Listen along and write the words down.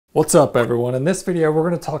What's up everyone? In this video we're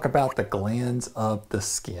going to talk about the glands of the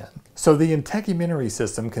skin. So the integumentary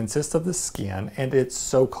system consists of the skin and its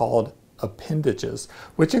so-called appendages,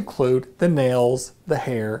 which include the nails, the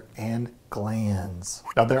hair, and glands.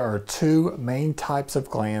 Now there are two main types of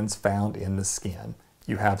glands found in the skin.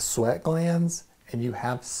 You have sweat glands and you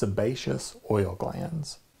have sebaceous oil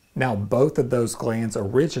glands. Now both of those glands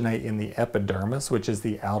originate in the epidermis, which is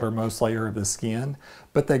the outermost layer of the skin,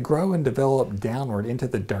 but they grow and develop downward into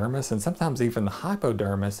the dermis and sometimes even the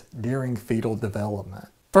hypodermis during fetal development.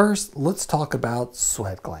 First, let's talk about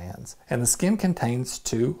sweat glands. And the skin contains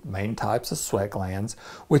two main types of sweat glands,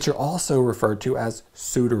 which are also referred to as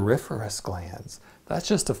sudoriferous glands. That's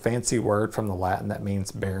just a fancy word from the Latin that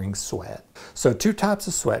means bearing sweat. So two types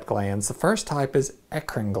of sweat glands. The first type is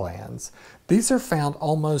eccrine glands. These are found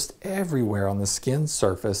almost everywhere on the skin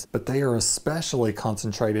surface, but they are especially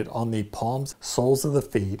concentrated on the palms, soles of the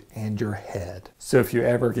feet, and your head. So if you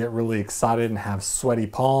ever get really excited and have sweaty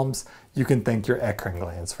palms, you can thank your eccrine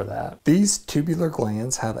glands for that. These tubular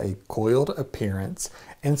glands have a coiled appearance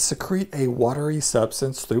and secrete a watery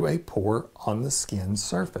substance through a pore on the skin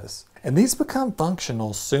surface. And these become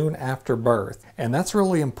functional soon after birth. And that's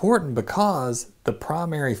really important because the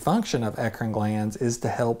primary function of eccrine glands is to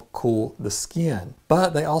help cool the skin.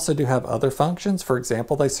 But they also do have other functions. For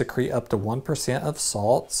example, they secrete up to 1% of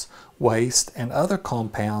salts, waste, and other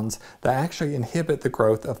compounds that actually inhibit the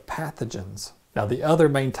growth of pathogens. Now the other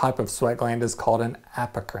main type of sweat gland is called an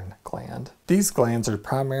apocrine gland. These glands are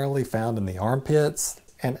primarily found in the armpits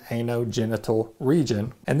and anogenital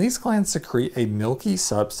region, and these glands secrete a milky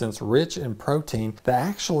substance rich in protein that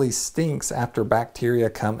actually stinks after bacteria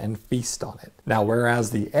come and feast on it. Now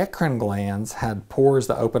whereas the eccrine glands had pores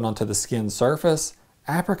that open onto the skin surface,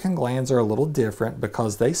 apocrine glands are a little different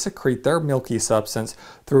because they secrete their milky substance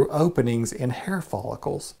through openings in hair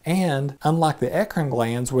follicles. And unlike the eccrine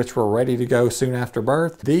glands, which were ready to go soon after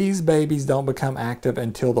birth, these babies don't become active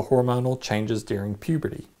until the hormonal changes during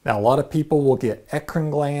puberty. Now a lot of people will get eccrine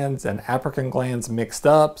glands and apocrine glands mixed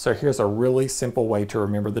up, so here's a really simple way to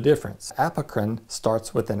remember the difference. Apocrine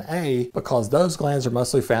starts with an A because those glands are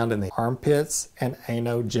mostly found in the armpits and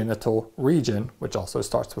anogenital region, which also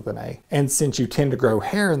starts with an A. And since you tend to grow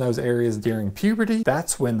hair in those areas during puberty,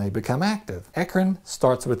 that's when they become active. Eccrine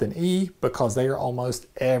starts with an E because they are almost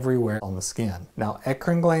everywhere on the skin. Now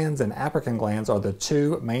eccrine glands and apocrine glands are the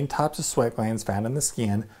two main types of sweat glands found in the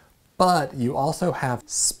skin, but you also have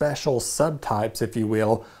special subtypes, if you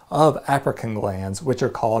will, of apocrine glands, which are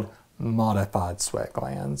called modified sweat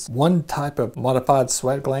glands. One type of modified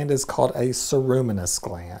sweat gland is called a ceruminous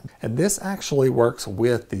gland. And this actually works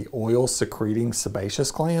with the oil secreting sebaceous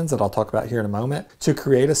glands that I'll talk about here in a moment to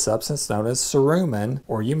create a substance known as cerumen,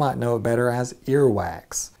 or you might know it better as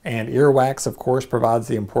earwax. And earwax, of course, provides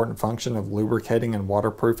the important function of lubricating and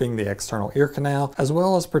waterproofing the external ear canal, as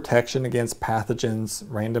well as protection against pathogens,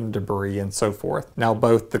 random debris, and so forth. Now,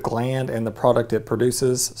 both the gland and the product it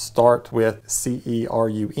produces start with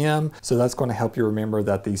cerum, so that's going to help you remember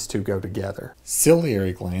that these two go together.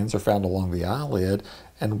 Ciliary glands are found along the eyelid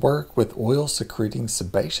and work with oil-secreting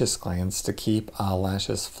sebaceous glands to keep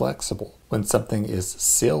eyelashes flexible. When something is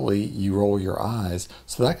silly, you roll your eyes,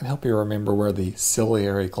 so that can help you remember where the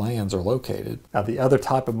ciliary glands are located. Now, the other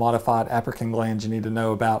type of modified apocrine glands you need to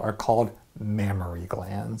know about are called mammary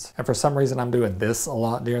glands. And for some reason, I'm doing this a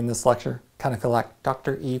lot during this lecture. Kind of feel like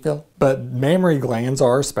Dr. Evil. But mammary glands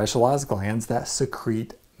are specialized glands that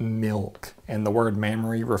secrete milk, and the word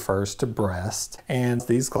mammary refers to breast, and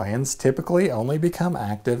these glands typically only become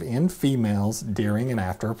active in females during and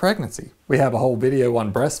after a pregnancy. We have a whole video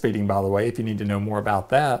on breastfeeding, by the way, if you need to know more about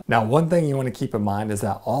that. Now, one thing you want to keep in mind is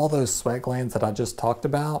that all those sweat glands that I just talked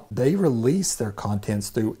about, they release their contents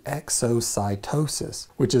through exocytosis,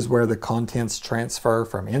 which is where the contents transfer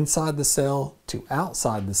from inside the cell to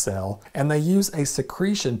outside the cell, and they use a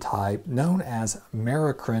secretion type known as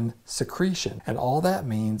merocrine secretion. And all that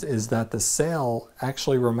means is that the cell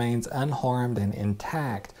actually remains unharmed and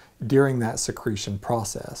intact during that secretion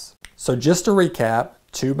process. So just to recap,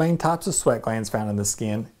 two main types of sweat glands found in the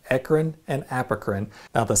skin, eccrine and apocrine.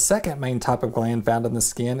 Now the second main type of gland found in the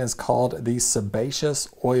skin is called the sebaceous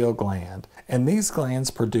oil gland. And these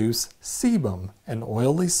glands produce sebum, an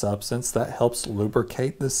oily substance that helps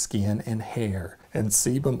lubricate the skin and hair. And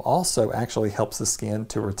sebum also actually helps the skin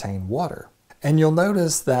to retain water. And you'll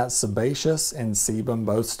notice that sebaceous and sebum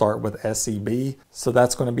both start with SEB, so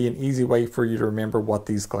that's going to be an easy way for you to remember what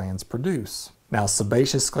these glands produce. Now,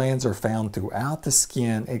 sebaceous glands are found throughout the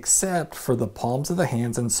skin except for the palms of the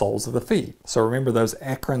hands and soles of the feet. So remember those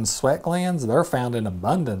eccrine sweat glands? They're found in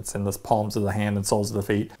abundance in the palms of the hand and soles of the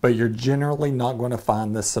feet, but you're generally not going to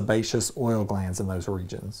find the sebaceous oil glands in those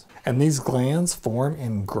regions. And these glands form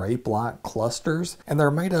in grape-like clusters, and they're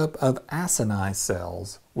made up of acini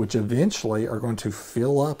cells, which eventually are going to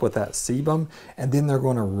fill up with that sebum, and then they're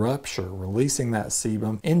going to rupture, releasing that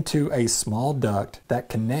sebum into a small duct that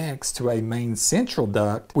connects to a main central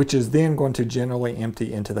duct, which is then going to generally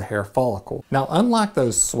empty into the hair follicle. Now, unlike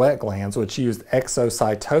those sweat glands, which used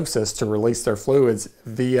exocytosis to release their fluids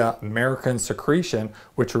via American secretion,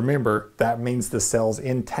 which remember, that means the cell's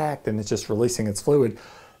intact and it's just releasing its fluid,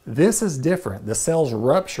 this is different. The cell's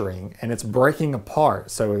rupturing and it's breaking apart.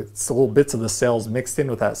 So it's little bits of the cells mixed in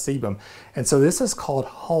with that sebum. And so this is called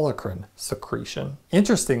holocrine secretion.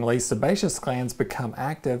 Interestingly, sebaceous glands become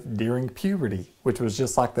active during puberty, which was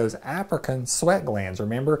just like those apocrine sweat glands.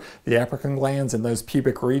 Remember the apocrine glands in those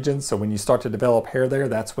pubic regions? So when you start to develop hair there,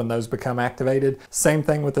 that's when those become activated. Same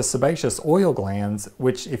thing with the sebaceous oil glands,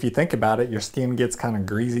 which if you think about it, your skin gets kind of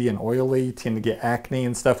greasy and oily, you tend to get acne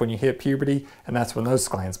and stuff when you hit puberty, and that's when those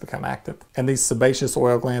glands become active. And these sebaceous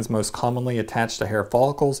oil glands most commonly attach to hair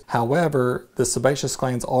follicles. However, the sebaceous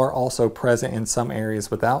glands are also present in some areas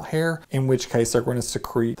without hair, in which case they're going to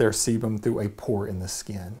secrete their sebum through a pore in the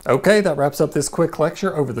skin. Okay, that wraps up this quick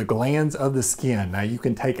lecture over the glands of the skin. Now you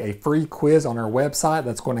can take a free quiz on our website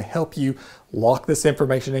that's going to help you lock this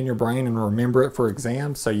information in your brain and remember it for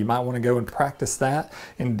exams, so you might want to go and practice that.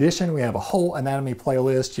 In addition, we have a whole anatomy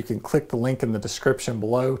playlist. You can click the link in the description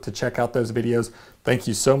below to check out those videos. Thank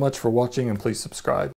you so much for watching, and please subscribe.